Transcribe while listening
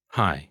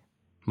Hi,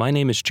 my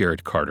name is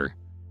Jared Carter.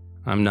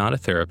 I'm not a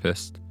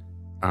therapist.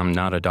 I'm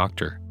not a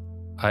doctor.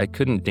 I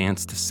couldn't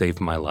dance to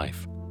save my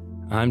life.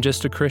 I'm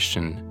just a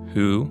Christian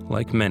who,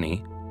 like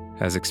many,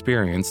 has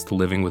experienced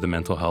living with a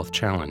mental health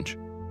challenge.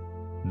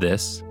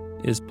 This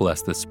is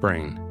Bless This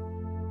Brain.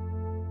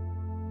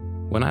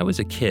 When I was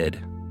a kid,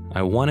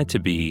 I wanted to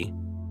be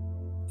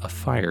a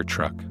fire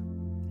truck.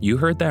 You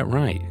heard that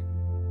right.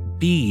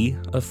 Be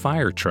a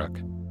fire truck.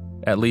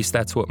 At least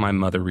that's what my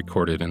mother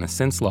recorded in a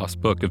since-lost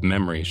book of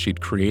memories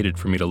she'd created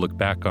for me to look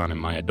back on in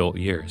my adult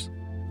years.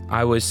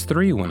 I was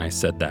 3 when I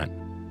said that.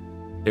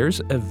 There's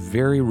a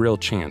very real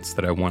chance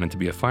that I wanted to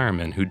be a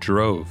fireman who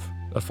drove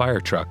a fire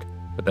truck,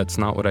 but that's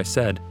not what I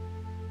said.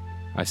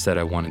 I said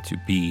I wanted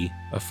to be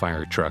a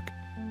fire truck,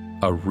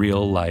 a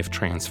real-life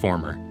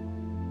transformer.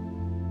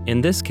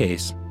 In this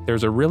case,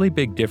 there's a really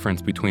big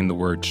difference between the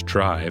words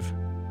drive,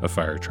 a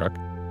fire truck,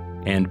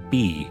 and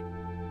be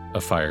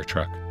a fire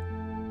truck.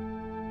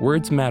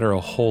 Words matter a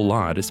whole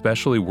lot,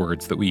 especially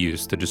words that we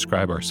use to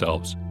describe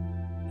ourselves.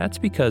 That's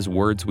because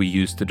words we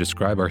use to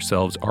describe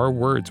ourselves are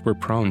words we're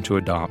prone to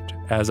adopt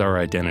as our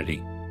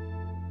identity.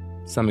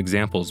 Some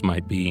examples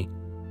might be,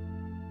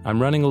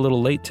 I'm running a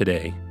little late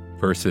today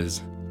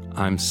versus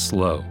I'm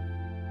slow.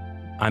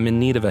 I'm in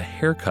need of a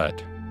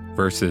haircut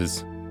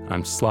versus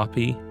I'm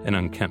sloppy and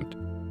unkempt.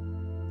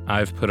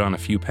 I've put on a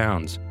few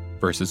pounds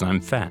versus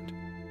I'm fat.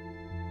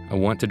 I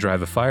want to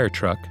drive a fire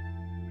truck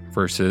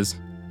versus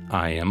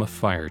I am a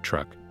fire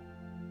truck.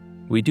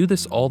 We do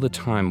this all the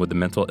time with the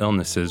mental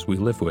illnesses we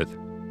live with.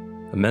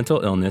 A mental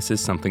illness is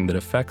something that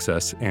affects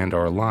us and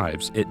our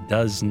lives. It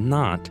does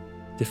not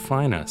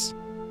define us.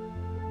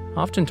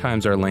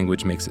 Oftentimes our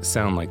language makes it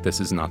sound like this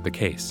is not the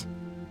case.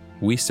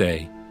 We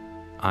say,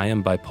 I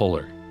am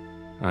bipolar,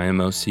 I am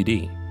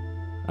OCD,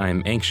 I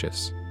am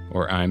anxious,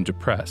 or I am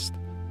depressed,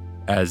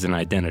 as an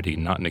identity,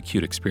 not an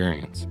acute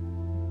experience.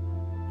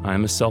 I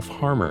am a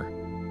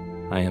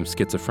self-harmer, I am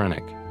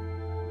schizophrenic.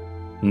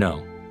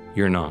 No,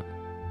 you're not.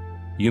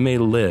 You may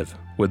live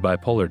with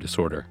bipolar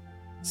disorder,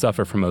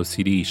 suffer from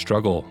OCD,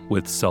 struggle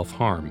with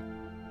self-harm,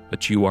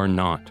 but you are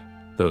not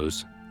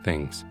those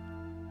things.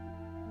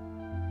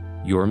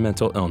 Your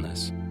mental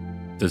illness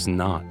does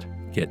not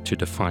get to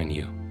define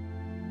you.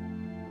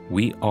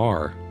 We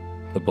are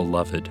the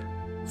beloved,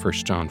 1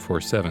 John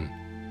 4:7.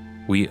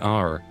 We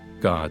are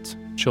God's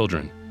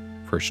children,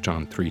 1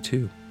 John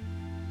 3:2.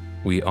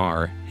 We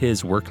are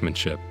His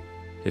workmanship,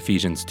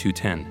 Ephesians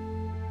 2:10.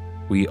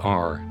 We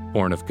are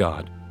born of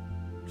God,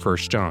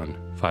 1 John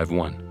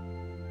 5:1.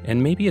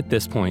 And maybe at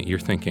this point you're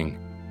thinking,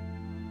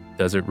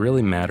 does it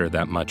really matter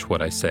that much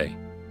what I say?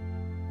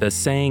 Does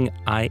saying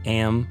I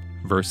am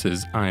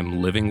versus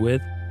I'm living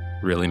with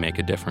really make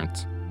a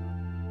difference?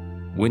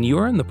 When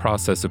you're in the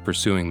process of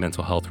pursuing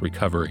mental health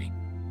recovery,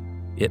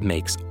 it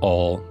makes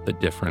all the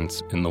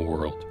difference in the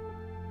world.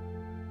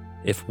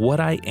 If what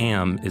I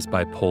am is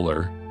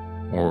bipolar,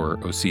 or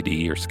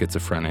OCD, or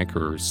schizophrenic,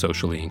 or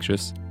socially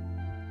anxious,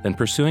 then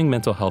pursuing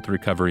mental health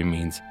recovery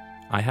means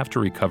I have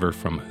to recover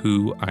from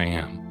who I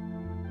am.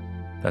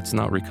 That's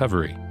not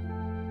recovery.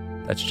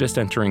 That's just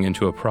entering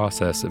into a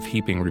process of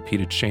heaping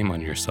repeated shame on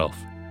yourself.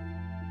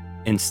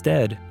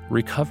 Instead,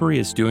 recovery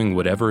is doing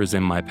whatever is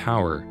in my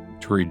power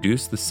to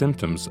reduce the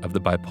symptoms of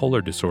the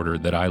bipolar disorder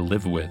that I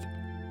live with,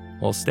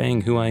 while staying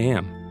who I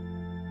am,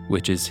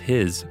 which is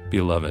His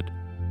beloved.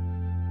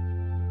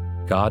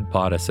 God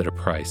bought us at a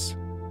price,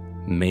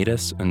 made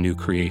us a new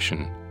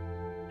creation.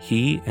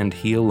 He and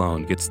He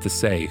alone gets to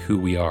say who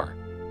we are.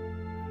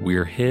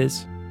 We're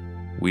His,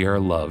 we are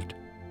loved.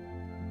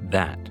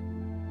 That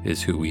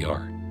is who we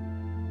are.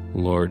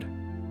 Lord,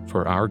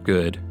 for our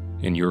good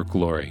and your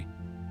glory,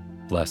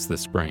 bless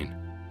this brain.